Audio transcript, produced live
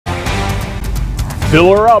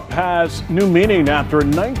Fill her up has new meaning after a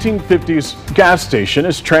 1950s gas station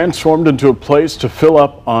is transformed into a place to fill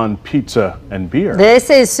up on pizza and beer. This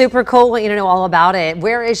is super cool. Want you to know all about it.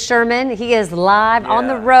 Where is Sherman? He is live on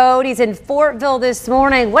the road. He's in Fortville this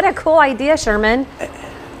morning. What a cool idea, Sherman.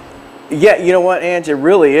 Yeah, you know what, Ange, it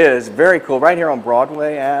really is very cool. Right here on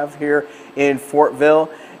Broadway Ave here in Fortville.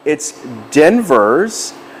 It's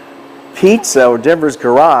Denver's Pizza, or Denver's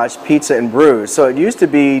Garage Pizza and Brews. So it used to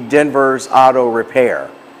be Denver's Auto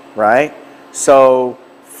Repair, right? So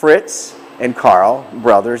Fritz and Carl,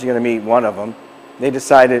 brothers, you're going to meet one of them, they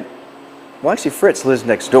decided, well, actually Fritz lives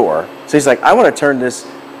next door. So he's like, I want to turn this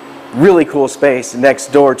really cool space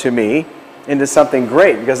next door to me into something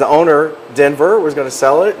great, because the owner, Denver, was going to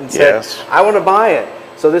sell it and said, I want to buy it.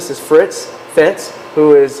 So this is Fritz Fentz,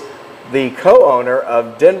 who is the co-owner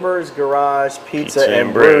of Denver's Garage Pizza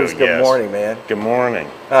and Brews. Good morning, man. Good morning.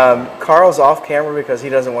 Carl's off camera because he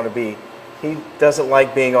doesn't like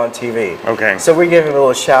being on TV. Okay. So we give him a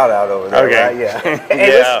little shout out over there, okay. Right? Yeah.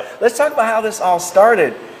 Yeah. Let's talk about how this all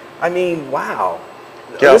started. I mean, wow.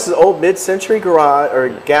 Yep. This is old mid-century garage, or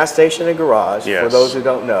gas station and garage, yes. for those who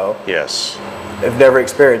don't know. Yes. I've never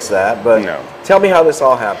experienced that, but no. Tell me how this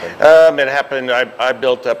all happened. It happened, I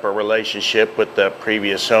built up a relationship with the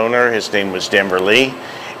previous owner. His name was Denver Lee,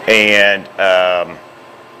 and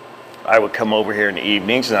I would come over here in the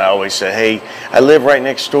evenings, and I always say, hey, I live right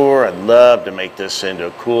next door. I'd love to make this into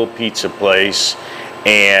a cool pizza place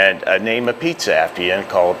and name a pizza after you and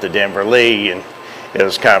call it the Denver Lee. And it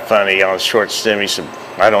was kind of funny. On a short stem, he said,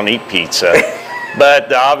 I don't eat pizza.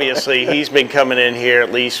 But obviously, he's been coming in here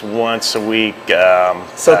at least once a week.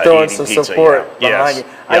 So throwing some pizza, support behind you.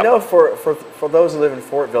 Yep. I know for those who live in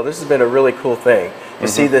Fortville, this has been a really cool thing to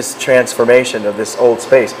see this transformation of this old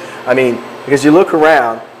space. I mean, because you look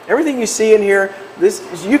around, everything you see in here,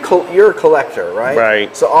 you're a collector, right?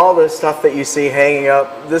 Right. So all the stuff that you see hanging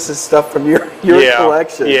up, this is stuff from your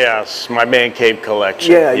collection. Yes, my man cave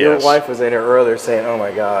collection. Yeah, your wife was in here earlier saying, oh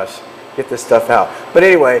my gosh, get this stuff out. But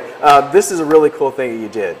anyway, this is a really cool thing that you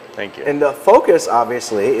did. Thank you. And the focus,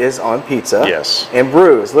 obviously, is on pizza and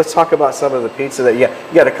brews. Let's talk about some of the pizza that you got.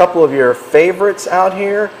 You got a couple of your favorites out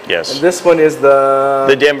here. Yes. And this one is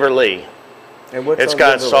the Denver Lee. And what's it's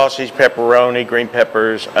got sausage, pepperoni, green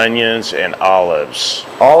peppers, onions, and olives.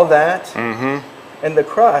 All of that? Mm-hmm. And the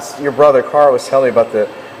crust, your brother Carl was telling me about the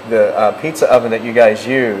pizza oven that you guys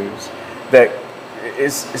use that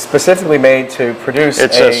is specifically made to produce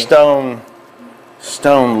a stone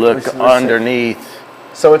look underneath.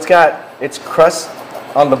 So it's got its crust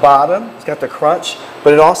on the bottom, it's got the crunch,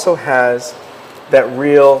 but it also has that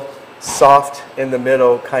real soft in the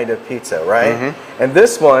middle kind of pizza, right? Mm-hmm. And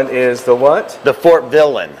this one is the what? The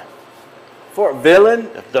Fortville.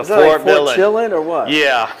 Fortville? The Fortville. Like Fort Chillin' or what?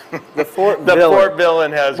 Yeah. The Fortville. The Fortville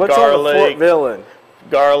has What's garlic. On the Fortville?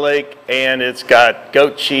 Garlic, and it's got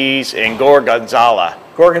goat cheese and gorgonzola.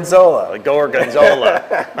 Gorgonzola. Gorgonzola.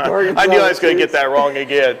 I knew I was going to get that wrong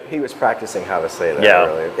again. He was practicing how to say that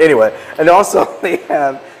earlier. Anyway, and also you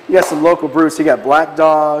got some local brews. So you got Black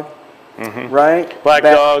Dog, right? Black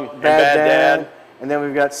Dog and Bad Dad. And then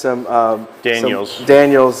we've got some Daniel's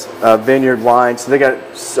Vineyard wine. So they got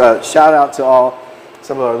shout out to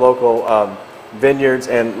some of our local vineyards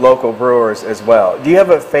and local brewers as well. Do you have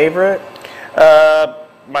a favorite?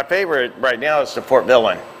 My favorite right now is the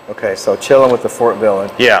Fortville. Okay, so chilling with the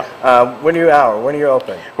Fortville. Yeah. When are you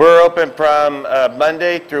open? We're open from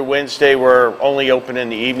Monday through Wednesday. We're only open in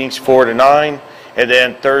the evenings 4 to 9, and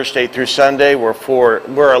then Thursday through Sunday we're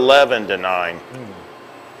 11 to 9.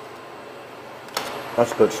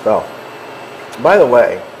 That's good stuff. By the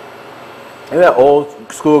way, in that old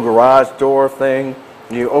school garage door thing,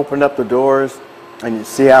 and you open up the doors and you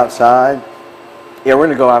see outside. Yeah, we're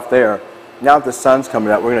gonna go out there. Now that the sun's coming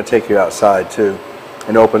out, we're going to take you outside too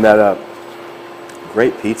and open that up.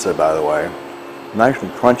 Great pizza, by the way. Nice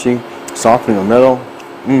and crunchy, soft in the middle.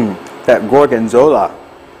 That gorgonzola.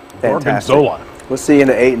 Fantastic. Gorgonzola. We'll see you in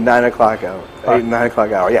the 8 and 9 o'clock hour. 8 and 9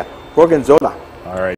 o'clock hour. Yeah, gorgonzola. All right.